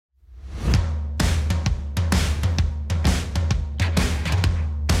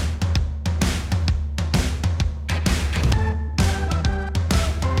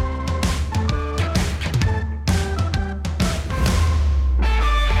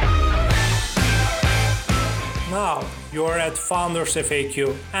You're at Founders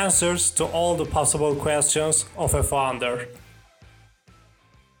FAQ, answers to all the possible questions of a founder.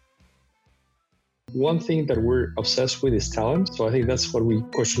 One thing that we're obsessed with is talent. So I think that's what we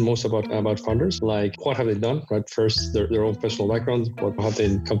question most about founders. Like, what have they done, right? First, their own personal background. What have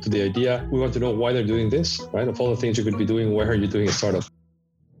they come to the idea? We want to know why they're doing this, right? Of all the things you could be doing, why are you doing a startup?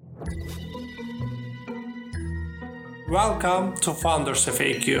 Welcome to Founders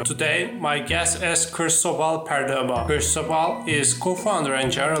FAQ. Today, my guest is Cristóbal Perdomo. Cristóbal is co-founder and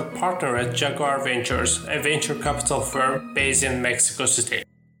general partner at Jaguar Ventures, a venture capital firm based in Mexico City.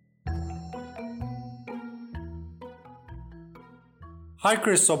 Hi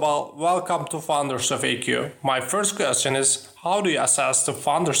Cristóbal, welcome to Founders FAQ. My first question is, how do you assess the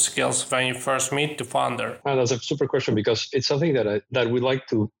founder skills when you first meet the founder? That's a super question because it's something that we like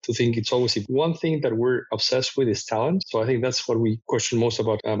to think it's always one thing that we're obsessed with is talent. So I think that's what we question most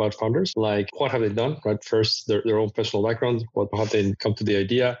about founders. Like, what have they done, right? First, their own personal background. What have they come to the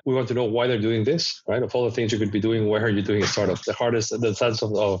idea? We want to know why they're doing this, right? Of all the things you could be doing, why are you doing a startup? The chance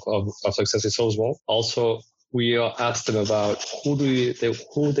of success is so small. Also, we asked them about who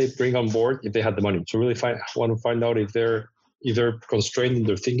they bring on board if they had the money. So really want to find out if they're constrained in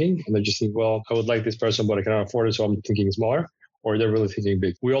their thinking and they just think, well, I would like this person, but I cannot afford it, so I'm thinking smaller, or they're really thinking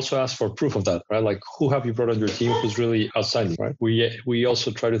big. We also ask for proof of that, right? Like, who have you brought on your team who's really outstanding, right? We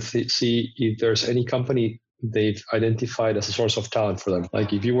also try to see if there's any company they've identified as a source of talent for them.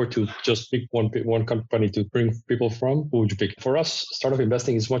 Like, if you were to just pick one company to bring people from, who would you pick? For us, startup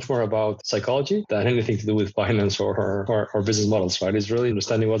investing is much more about psychology than anything to do with finance or business models, right? It's really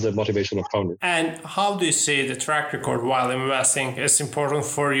understanding what's the motivation of founder. And how do you see the track record while investing is important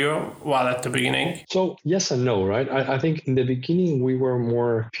for you while at the beginning? So yes and no, right? I think in the beginning, we were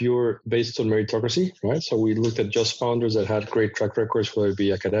more pure based on meritocracy, right? So we looked at just founders that had great track records, whether it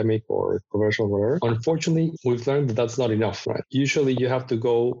be academic or professional, whatever. Unfortunately, we've learned that that's not enough, right? Usually you have to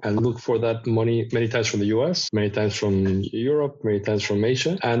go and look for that money many times from the US, many times from Europe, many times from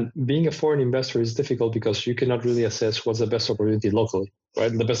Asia. And being a foreign investor is difficult because you cannot really assess what's the best opportunity locally,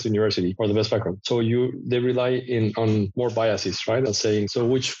 right? The best university or the best background. So they rely on more biases, right? And saying, so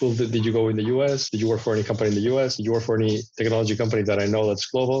which school did you go in the US? Did you work for any company in the US? Did you work for any technology company that I know that's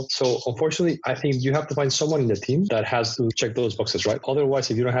global? So unfortunately, I think you have to find someone in the team that has to check those boxes, right?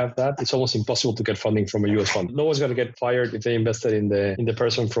 Otherwise, if you don't have that, it's almost impossible to get funding from a US fund. No one's going to get fired if they invested in the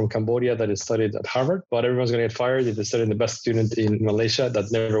person from Cambodia that studied at Harvard, but everyone's going to get fired if they studied in the best student in Malaysia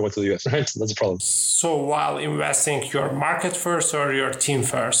that never went to the US, right? So that's a problem. So while investing, your market first or your team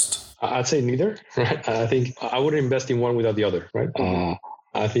first? I'd say neither, right? I think I wouldn't invest in one without the other, right?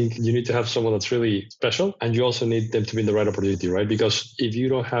 I think you need to have someone that's really special, and you also need them to be in the right opportunity, right? Because if you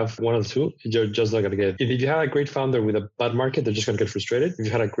don't have one of the two, you're just not going to get. If you have a great founder with a bad market, they're just going to get frustrated. If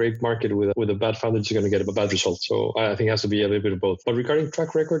you had a great market with a bad founder, you're going to get a bad result. So I think it has to be a little bit of both. But regarding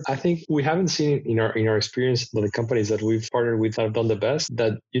track record, I think we haven't seen in our experience that the companies that we've partnered with have done the best,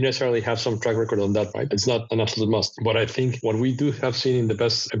 that you necessarily have some track record on that, right? It's not an absolute must. But I think what we do have seen in the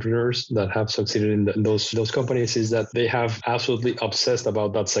best entrepreneurs that have succeeded in those companies is that they have absolutely obsessed about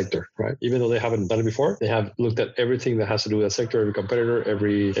that sector, right? Even though they haven't done it before, they have looked at everything that has to do with that sector, every competitor,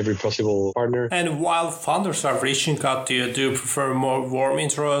 every possible partner. And while founders are reaching out to you, do you prefer more warm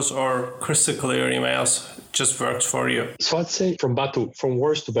intros or crystal clear emails? Just works for you? So I'd say from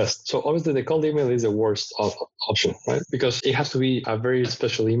worst to best. So obviously the cold email is the worst option, right? Because it has to be a very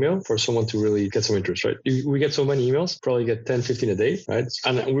special email for someone to really get some interest, right? We get so many emails, probably get 10, 15 a day, right?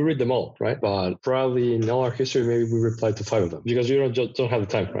 And we read them all, right? But probably in all our history, maybe we reply to 5 of them because you don't have the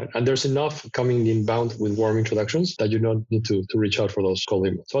time, right? And there's enough coming inbound with warm introductions that you don't need to reach out for those cold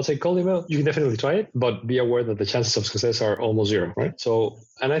emails. So I'd say cold email, you can definitely try it, but be aware that the chances of success are almost zero, right? So,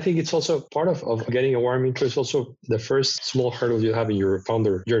 and I think it's also part of getting a warm intro is also the first small hurdle you have in your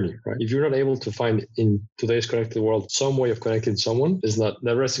founder journey, right? If you're not able to find in today's connected world some way of connecting someone,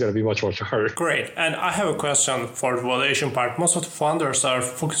 the rest is going to be much, much harder. Great. And I have a question for the valuation part. Most of the founders are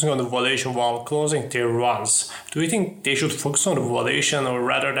focusing on the valuation while closing their runs. Do you think they should focus on the valuation, or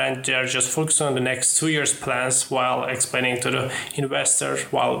rather than they're just focused on the next 2 years plans while explaining to the investor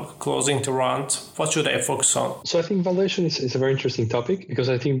while closing the round? What should they focus on? So I think valuation is a very interesting topic because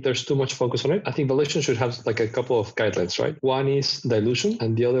I think there's too much focus on it. I think valuation should have like a couple of guidelines, right? One is dilution,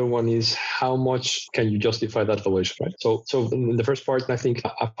 and the other one is how much can you justify that valuation, right? So in the first part, I think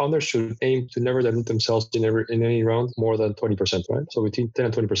a founder should aim to never dilute themselves in any round more than 20%, right? So between 10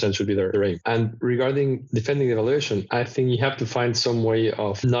 and 20% should be their aim. And regarding defending the valuation, I think you have to find some way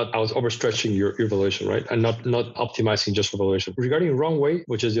of not overstretching your valuation, right? And not optimizing just for valuation. Regarding wrong way,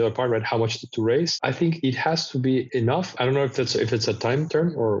 which is the other part, right? How much to raise? I think it has to be enough. I don't know if it's a time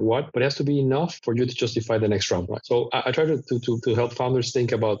term or what, but it has to be enough for you to justify justify the next round, right? So I try to help founders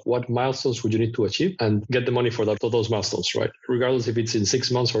think about what milestones would you need to achieve and get the money for those milestones, right? Regardless if it's in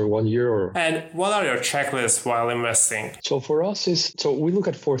 6 months or 1 year or. And what are your checklists while investing? So for us we look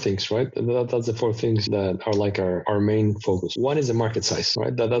at four things, right? That's the four things that are like our main focus. One is the market size,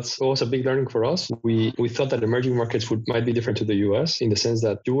 right? That was a big learning for us. We thought that emerging markets might be different to the US in the sense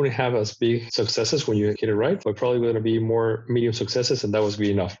that you wouldn't have as big successes when you get it right, but probably going to be more medium successes, and that was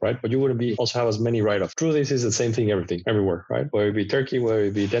be enough, right? But you wouldn't also have as many write-offs. True, this is the same thing everywhere, right? Whether it be Turkey, whether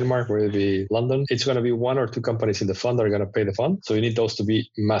it be Denmark, whether it be London, it's going to be one or two companies in the fund that are going to pay the fund. So you need those to be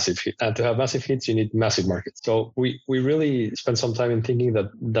massive hits. And to have massive hits, you need massive markets. So we really spend some time in thinking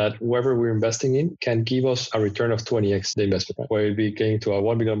that whoever we're investing in can give us a return of 20x the investment, right? Whether it be getting to a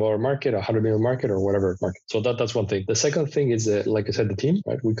 $1 million market, a $100 million market, or whatever market. So that's one thing. The second thing is, like I said, the team,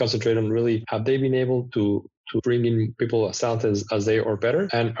 right? We concentrate on really, have they been able to bring in people as talented as they or better,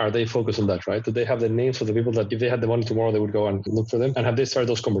 and are they focused on that, right? Do they have the names of the people that if they had the money tomorrow, they would go and look for them, and have they started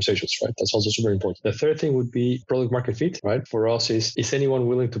those conversations, right? That's also super important. The third thing would be product market fit, right? For us is anyone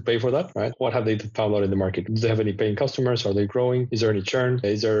willing to pay for that, right? What have they found out in the market? Do they have any paying customers? Are they growing? Is there any churn?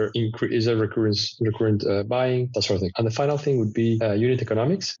 Is there recurrent buying? That sort of thing. And the final thing would be unit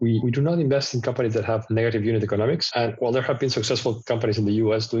economics. We do not invest in companies that have negative unit economics, and while there have been successful companies in the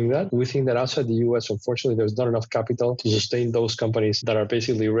US doing that, we think that outside the US, unfortunately, there's not enough capital to sustain those companies that are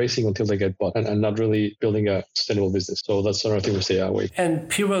basically racing until they get bought and not really building a sustainable business. So that's another thing we stay away. And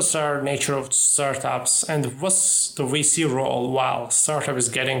pivots are nature of startups. And what's the VC role while startup is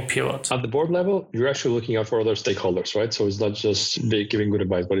getting pivot? At the board level, you're actually looking out for other stakeholders, right? So it's not just giving good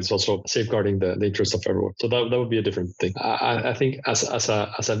advice, but it's also safeguarding the interests of everyone. So that would be a different thing. I think as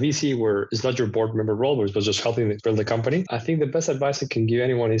a VC, where it's not your board member role, but it's just helping build the company, I think the best advice I can give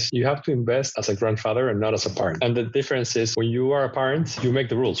anyone is you have to invest as a grandfather and not as a parent. And the difference is when you are a parent, you make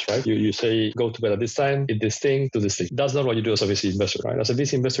the rules, right? You say, go to bed at this time, eat this thing, do this thing. That's not what you do as a VC investor, right? As a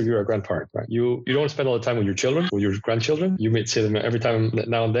VC investor, you're a grandparent, right? You don't spend all the time with your children, with your grandchildren. You may see them every time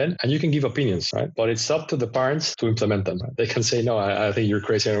now and then, and you can give opinions, right? But it's up to the parents to implement them. Right? They can say, no, I think you're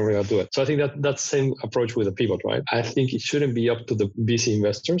crazy, I don't really do it. So I think that's the same approach with a pivot, right? I think it shouldn't be up to the VC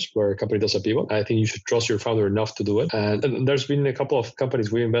investors where a company does a pivot. I think you should trust your founder enough to do it. And there's been a couple of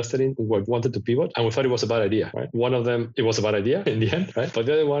companies we invested in who wanted to pivot, and we thought it was a bad idea, right? One of them, it was a bad idea in the end, right? But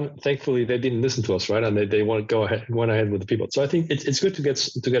the other one, thankfully, they didn't listen to us, right? And they want to went ahead with the pivot. So I think it's good to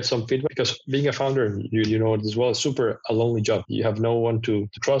get some feedback, because being a founder, you know it as well, is a lonely job. You have no one to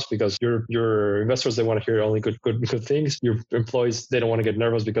trust, because your investors, they want to hear only good things. Your employees, they don't want to get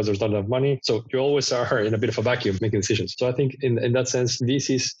nervous because there's not enough money. So you always are in a bit of a vacuum making decisions. So I think in that sense,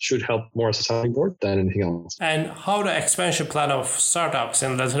 VCs should help more as a sounding board than anything else. And how the expansion plan of startups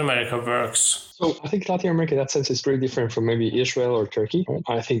in Latin America works? So I think Latin America in that sense is pretty different from maybe Israel or Turkey. Right?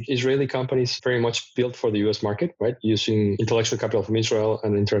 I think Israeli companies very much built for the US market, right? Using intellectual capital from Israel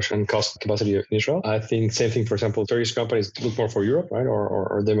and interaction cost capacity in Israel. I think same thing, for example, Turkish companies look more for Europe, right?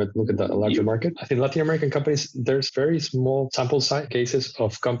 Or they might look at a larger market. I think Latin American companies, there's very small sample size cases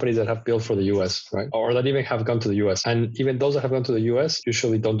of companies that have built for the US, right? Or that even have gone to the US. And even those that have gone to the US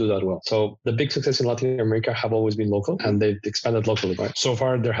usually don't do that well. So the big success in Latin America have always been local, and they've expanded locally, right? So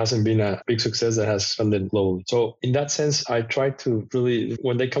far, there hasn't been a big success that has expanded globally. So in that sense, I try to really,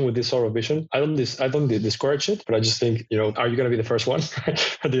 when they come with this sort of vision, I don't discourage it, but I just think, are you going to be the first one?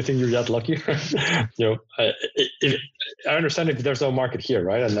 Or do you think you're that lucky? I understand if there's no market here,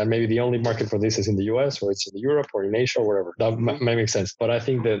 right? And then maybe the only market for this is in the US, or it's in Europe, or in Asia, or whatever. That may make sense. But I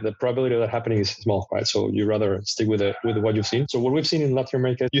think the probability of that happening is small, right? So you rather stick with what you've seen. So what we've seen in Latin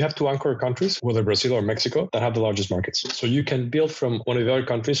America, you have two anchor countries, whether Brazil or Mexico, that have the largest markets. So you can build from one of the other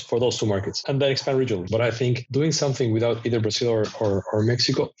countries for those two markets and then expand regionally. But I think doing something without either Brazil or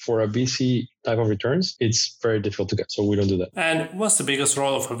Mexico for a VC type of returns, it's very difficult to get. So we don't do that. And what's the biggest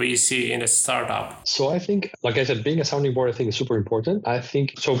role of a VC in a startup? So I think, like I said, being a sounding board, I think is super important. I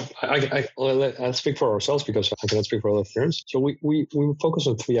think, so I'll speak for ourselves because I cannot speak for other firms. So we focus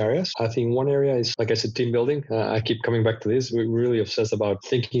on three areas. I think one area is, like I said, team building. I keep coming back to this. We're really obsessed about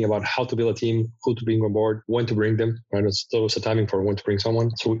thinking about how to build a team, who to bring on board, when to bring them, right? It's always a timing for when to bring someone.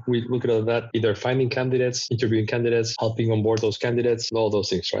 So we look at that, either finding candidates, interviewing candidates, helping on board those candidates, all those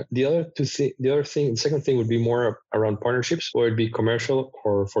things, right? The second thing would be more around partnerships, whether it be commercial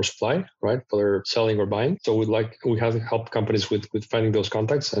or for supply, right? Whether selling or buying. So we have helped companies with finding those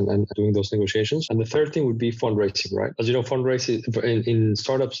contacts and doing those negotiations. And the third thing would be fundraising, right? As you know, fundraising in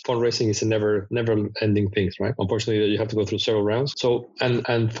startups, fundraising is a never ending thing, right? Unfortunately, you have to go through several rounds. So,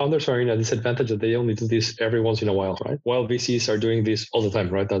 and founders are in a disadvantage that they only do this every once in a while, right? While VCs are doing this all the time,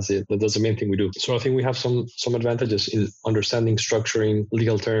 right? That's it. That's the main thing we do. So I think we have some advantages in understanding, structuring,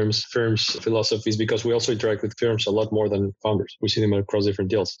 legal terms, firms, philosophies, because we also interact with firms a lot more than founders. We see them across different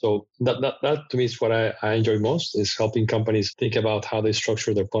deals. So that to me is what I enjoy most, is helping companies think about how they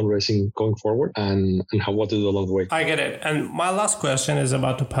structure their fundraising going forward and what to do along the way. I get it. And my last question is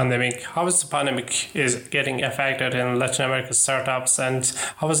about the pandemic. How is the pandemic is getting affected in Latin American startups, and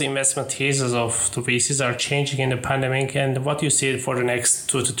how is the investment thesis of the VCs are changing in the pandemic, and what do you see for the next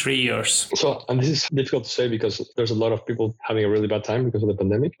 2 to 3 years? So, and this is difficult to say because there's a lot of people having a really bad time because of the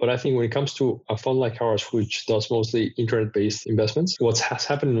pandemic. But I think when it comes to a fund like ours, which does mostly internet-based investments, what has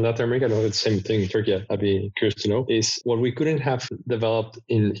happened in Latin America, I don't know if it's the same thing in Turkey, I'd be curious to know, is what we couldn't have developed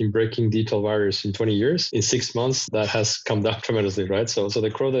in breaking digital barriers in 20 years, in 6 months, that has come down tremendously, right? So the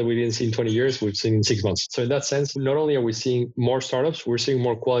growth that we didn't see in 20 years, we've seen in 6 months. So in that sense, not only are we seeing more startups, we're seeing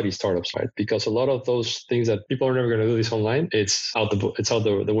more quality startups, right? Because a lot of those things that people are never going to do this online, it's out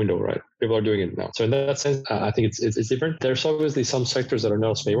the window, right? People are doing it now. So in that sense, I think it's different. There's obviously some sectors that are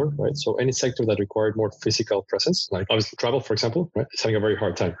not as favored, right? So any sector that required more physical presence, like obviously travel, for example, right, it's having a very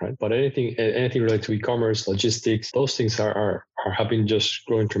hard time, right? But anything related to e-commerce, logistics, those things are have been just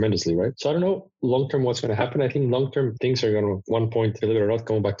growing tremendously, right? So I don't know long term what's going to happen. I think long term things are going to, one point, believe it or not,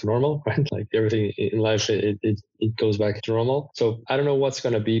 going back to normal, right? Like everything in life, it goes back to normal. So I don't know what's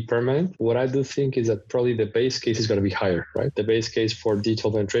going to be permanent. What I do think is that probably the base case is going to be higher, right? The base case for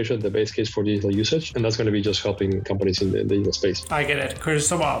digital penetration, the base case for digital usage, and that's going to be just helping companies in the digital space. I get it.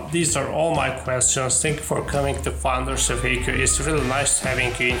 Cristóbal, these are all my questions. Thank you for coming to Founders of EQ. It's really nice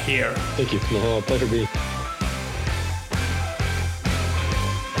having you in here. Thank you. No, a pleasure being.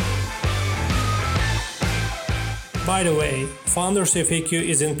 By the way, Founders FAQ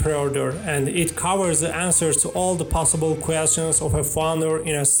is in pre-order, and it covers the answers to all the possible questions of a founder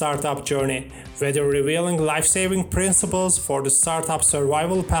in a startup journey, whether revealing life-saving principles for the startup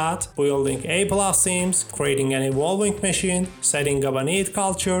survival path, building A+ teams, creating an evolving machine, setting up a neat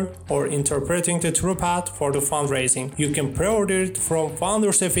culture, or interpreting the true path for the fundraising. You can pre-order it from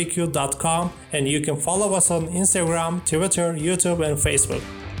foundersfaq.com, and you can follow us on Instagram, Twitter, YouTube, and Facebook.